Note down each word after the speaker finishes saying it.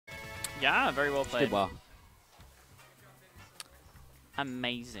Yeah, very well played. Did well.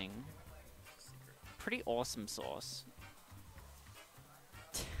 Amazing. Pretty awesome sauce.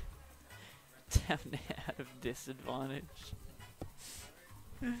 Down out of disadvantage.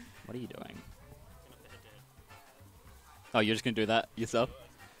 What are you doing? Oh, you're just going to do that yourself?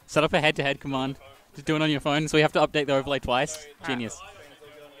 Set up a head-to-head command. Just do it on your phone, so we have to update the overlay twice. Genius.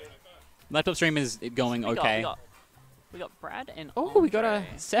 Laptop stream is going okay. We got Brad and Oh, we got a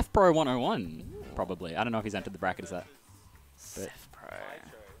SephPro101, probably. I don't know if he's entered the bracket as that. SephPro.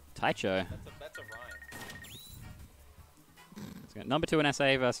 Taicho. That's a rhyme. So got number 2 in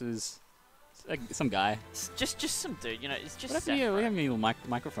SA versus some guy. It's just some dude, you know, it's just What happened to you? We have a little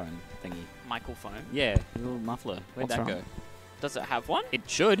microphone thingy. microphone. Yeah, a little muffler. Where'd What's that wrong? go? Does it have one? It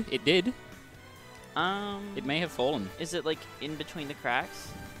should. It did. It It may have fallen. is it like in between the cracks?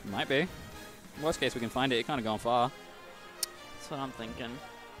 Might be. Worst case, we can find it. It kind of gone far. That's what I'm thinking.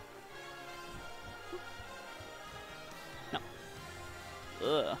 No.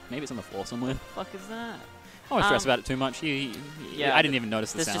 Ugh. Maybe it's on the floor somewhere. Fuck is that? I won't stress about it too much. yeah, I didn't even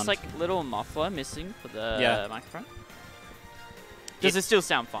notice the There's sound. just like little muffler missing for the Yeah. microphone. Does it still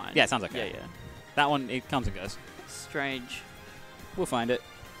sound fine? Yeah, it sounds okay. Yeah, yeah. That one, it comes and goes. Strange. We'll find it.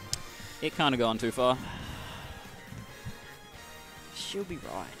 It kind of gone too far. She'll be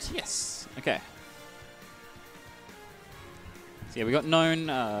right. Yes. Okay. So yeah, we got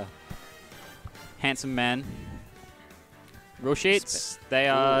known handsome man. Rule sheets. They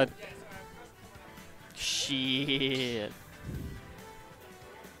are. Shit.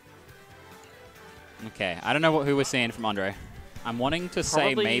 Okay. I don't know who we're seeing from Andre. I'm wanting to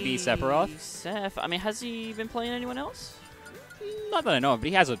say maybe Sephiroth. Seph. I mean, has he been playing anyone else? Not that I know of, but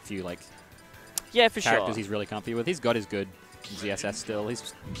he has a few like Yeah, for characters sure. he's really comfy with. He's got his good ZSS still.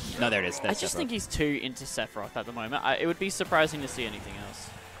 He's no, there it is. I There's just Sephiroth. think he's too into Sephiroth at the moment. It would be surprising to see anything else.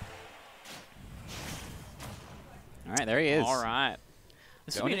 All right, there he is. All right.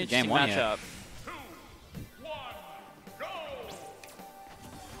 This will Going be an into game interesting 1 here. matchup.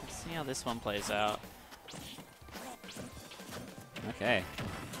 Let's see how this one plays out. Okay.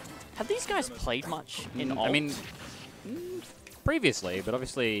 Have these guys played much in I mean, alt? previously, but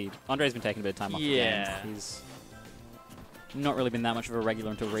obviously Andre's been taking a bit of time off Yeah. the game. He's not really been that much of a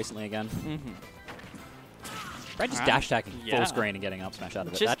regular until recently again. Brad just Alright. dash attacking Yeah. full screen and getting up smash out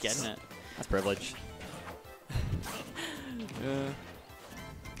of it. Just That's getting it. That's privilege.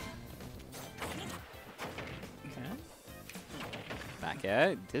 Back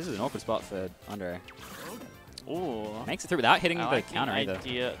air. This is an awkward spot for Andre. Ooh. Makes it through without hitting I the like counter either.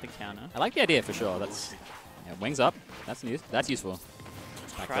 the counter. I like the idea for sure. That's wings up. That's news. That's useful.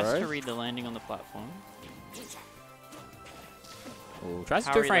 Back Tries throw. to read the landing on the platform. Ooh, tries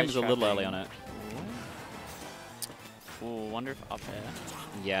to Power two frames a relay little early trapping. on it. Ooh, wonder if up air.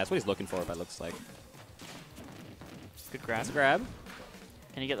 Yeah, that's what he's looking for. It looks like. Good grab. That's a grab.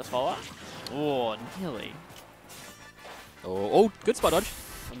 Can you get the follow-up? Oh, nearly. Oh, good spot dodge.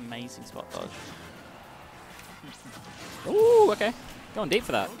 Amazing spot dodge. Ooh, okay. Going deep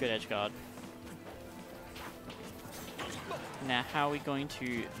for that. Good edge guard. Now, how are we going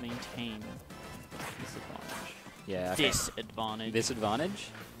to maintain disadvantage? Yeah. Okay. Disadvantage. Disadvantage.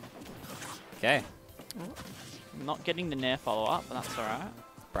 Okay. Not getting the nair follow-up, but that's alright.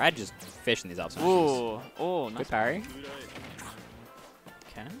 Brad just fishing these up smashes. Ooh. Oh, nice. Good parry.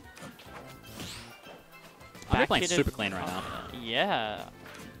 Okay. I'm playing Back hit super of- clean right now. Yeah.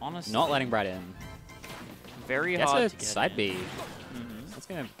 Honestly. Not letting Brad in. Very Gets hard a to get side in. B. That's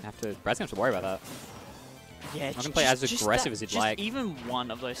gonna have to. Brad's gonna have to worry about that. Yeah, Not gonna play as aggressive as he'd like. Even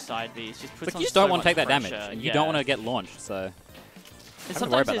one of those side Bs just puts But on you just so don't want much to take that pressure. damage. And you Yeah. don't want to get launched. So. And Have to worry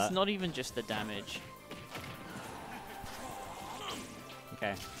sometimes about it's that. not even just the damage.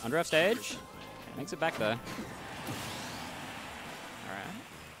 Okay. Under off stage. Makes it back though. Alright.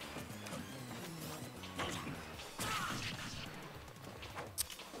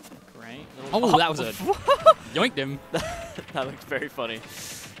 Great. Oh, that was a yoinked him. That looked very funny.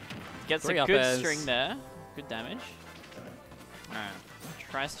 Gets Three a up good airs. string there. Good damage. Alright.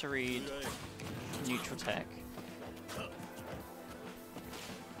 Tries to read neutral tech.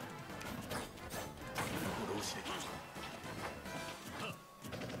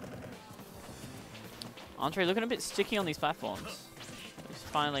 Andre looking a bit sticky on these platforms. He's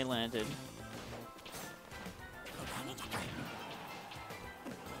finally landed.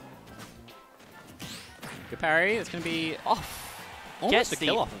 Good parry. It's gonna be off. Almost Gets a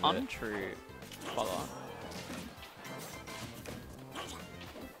kill the off of it. untrue follow.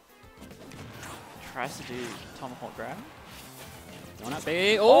 Tries to do tomahawk grab. One up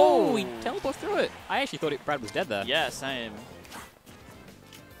B. Oh, he teleports through it. I actually thought Brad was dead there. Yeah, same.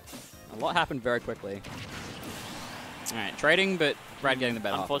 A lot happened very quickly. All right, trading, but Brad getting the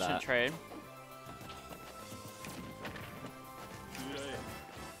better half of that. Unfortunate trade.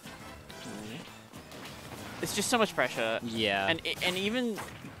 It's just so much pressure. Yeah. And even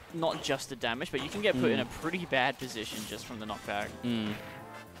not just the damage, but you can get put in a pretty bad position just from the knockback.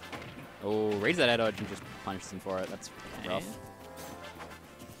 Oh, reads that air dodge and just punishes him for it. That's rough.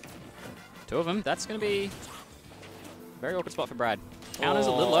 Two of them. That's going to be a very awkward spot for Brad. Counters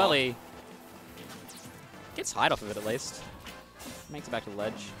a little early. Gets hide off of it at least. Makes it back to the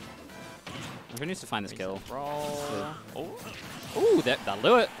ledge. Who needs to find this kill? Ooh, that'll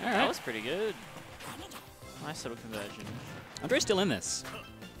do it. All right. That was pretty good. Nice little conversion. Andre's still in this.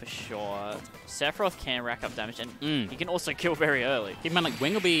 For sure. Sephiroth can rack up damage, and he can also kill very early. Keep in mind, like,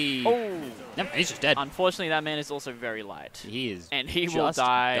 Wing will be... Oh! Never, he's just dead. Unfortunately, that man is also very light. He is. And he will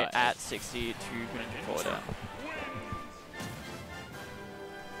die at 60 to Greninja quarter.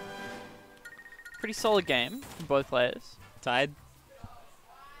 Pretty solid game from both players. Tied.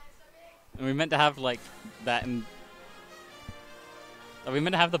 And we meant to have, like, that and... Are we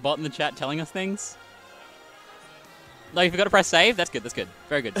meant to have the bot in the chat telling us things? No, you forgot to press save? That's good, that's good.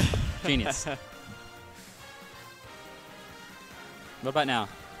 Very good. Genius. What about now?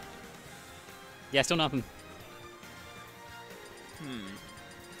 Yeah, still nothing.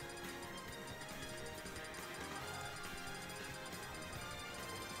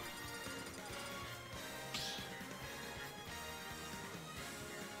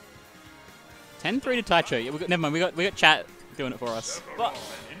 10-3 to Taicho. Yeah, never mind, we got chat doing it for us. But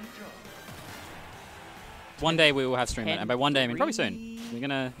one day we will have stream it, and by one day I mean probably soon. We're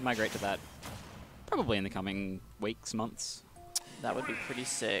gonna migrate to that. Probably in the coming weeks, months. That would be pretty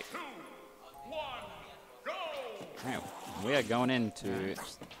sick. Right, we are going into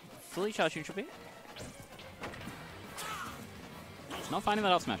fully charged neutral beat. Not finding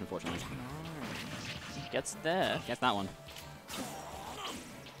that up smash, unfortunately. No. Gets there. Gets that one.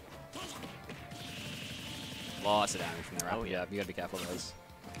 Lots of damage from the rapid. Yeah, you gotta be careful of those.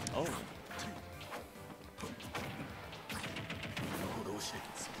 Oh.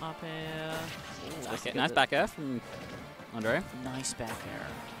 Up air. Ooh, nice back air from Andre. Nice back air.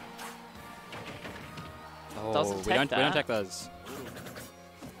 Oh, we don't take those.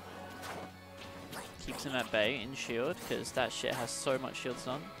 Keeps him at bay in shield because that shit has so much shield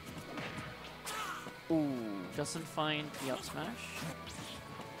stun. Ooh, doesn't find the up smash.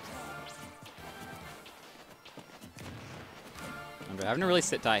 Andre, having to really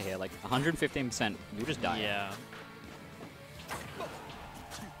sit tight here, like 115%, you just die. Yeah.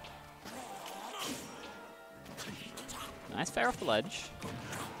 Nice fair off the ledge.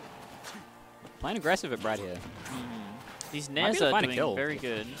 Playing aggressive at Brad here. These nairs are doing very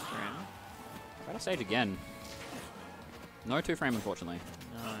good for him. Right off stage again. No 2-frame, unfortunately.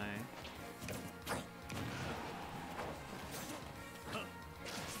 No.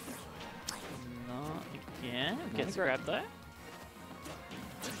 Not again. Gets grabbed though.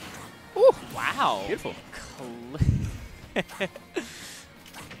 Ooh, wow. Beautiful.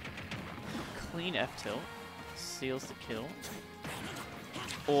 Clean F tilt. Seals the kill.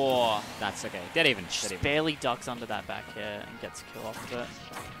 Or that's okay. Dead even. Barely ducks under that back here and gets a kill off of it.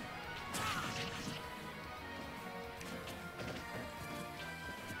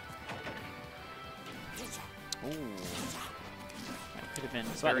 Ooh. That could have been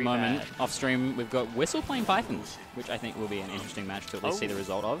so at the moment, off stream, we've got Whistle playing Python, which I think will be an interesting match to at least see the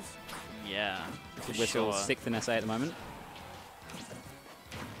result of. Yeah. Whistle's 6th in SA at the moment.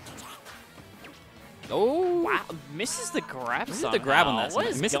 Oh! Wow, misses the grab. Misses the grab on that.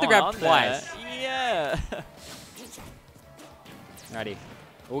 Misses the grab twice. There? Yeah. Alrighty.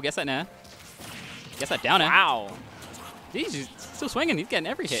 Oh, gets that now. Gets that down now. Wow. He's still swinging. He's getting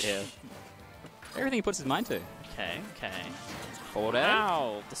every hit here. Everything he puts his mind to. Okay, okay. Forward air.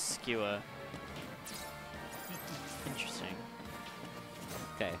 Wow, the skewer. Interesting.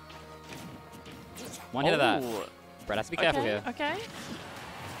 Okay. One hit of that. Brad has to be careful here. Okay.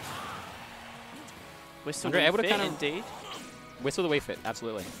 Whistle Andre able to kind of indeed. Whistle the Wii Fit,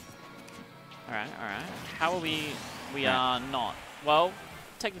 absolutely. Alright, alright. How are we? We are not. Well,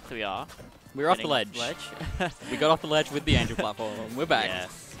 technically we are. We're off the ledge. We got off the ledge with the Angel platform. We're back.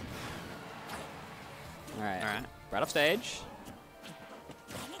 Yes. Alright. Alright. Right off stage.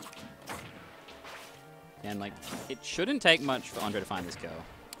 And like, it shouldn't take much for Andre to find this kill.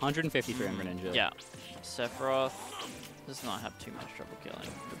 153 on Greninja. Yeah. Sephiroth does not have too much trouble killing.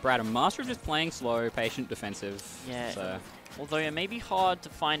 Brad, a master of just playing slow, patient, defensive. Yeah. So. Although it may be hard to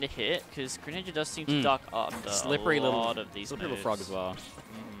find a hit, because Greninja does seem to duck under slippery a lot of these slippery moves. little frog as well.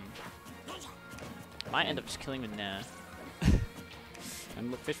 Might end up just killing with Nair. And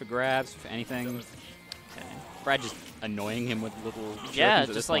look, fish for grabs, for anything. Okay. Brad just annoying him with little Yeah, at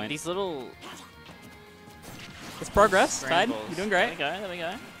this just like point. these little... It's progress, Tide. scrambles. You're doing great. There we go, there we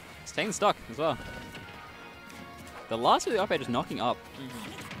go. It's taking stock as well. The last of the up air just knocking up.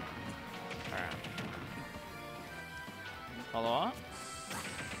 Alright. Follow up.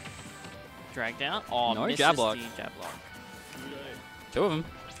 Drag down. Oh, No misses jab block. the jab block. 2 of them.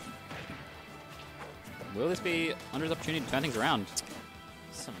 Will this be Under's opportunity to turn things around?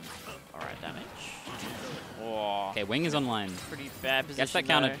 Some alright damage. Oh, Okay, wing is online. pretty bad position. Gets that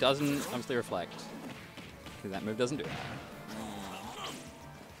counter, though. doesn't obviously reflect. Because that move doesn't do that.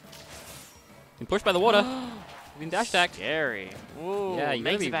 Been pushed by the water. Been dash attacked. Scary. Ooh, Yeah, you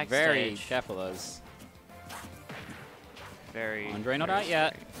gotta makes be it back very stage. careful of those. Very. Andre not very out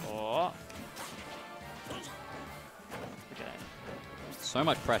yet. scary. Oh. Okay. So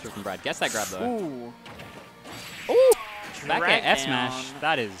much pressure from Brad. Gets that grab though. Ooh. Ooh! Back Drag air F smash. down.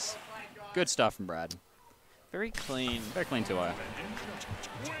 That is good stuff from Brad. Very clean. Very clean 2-0.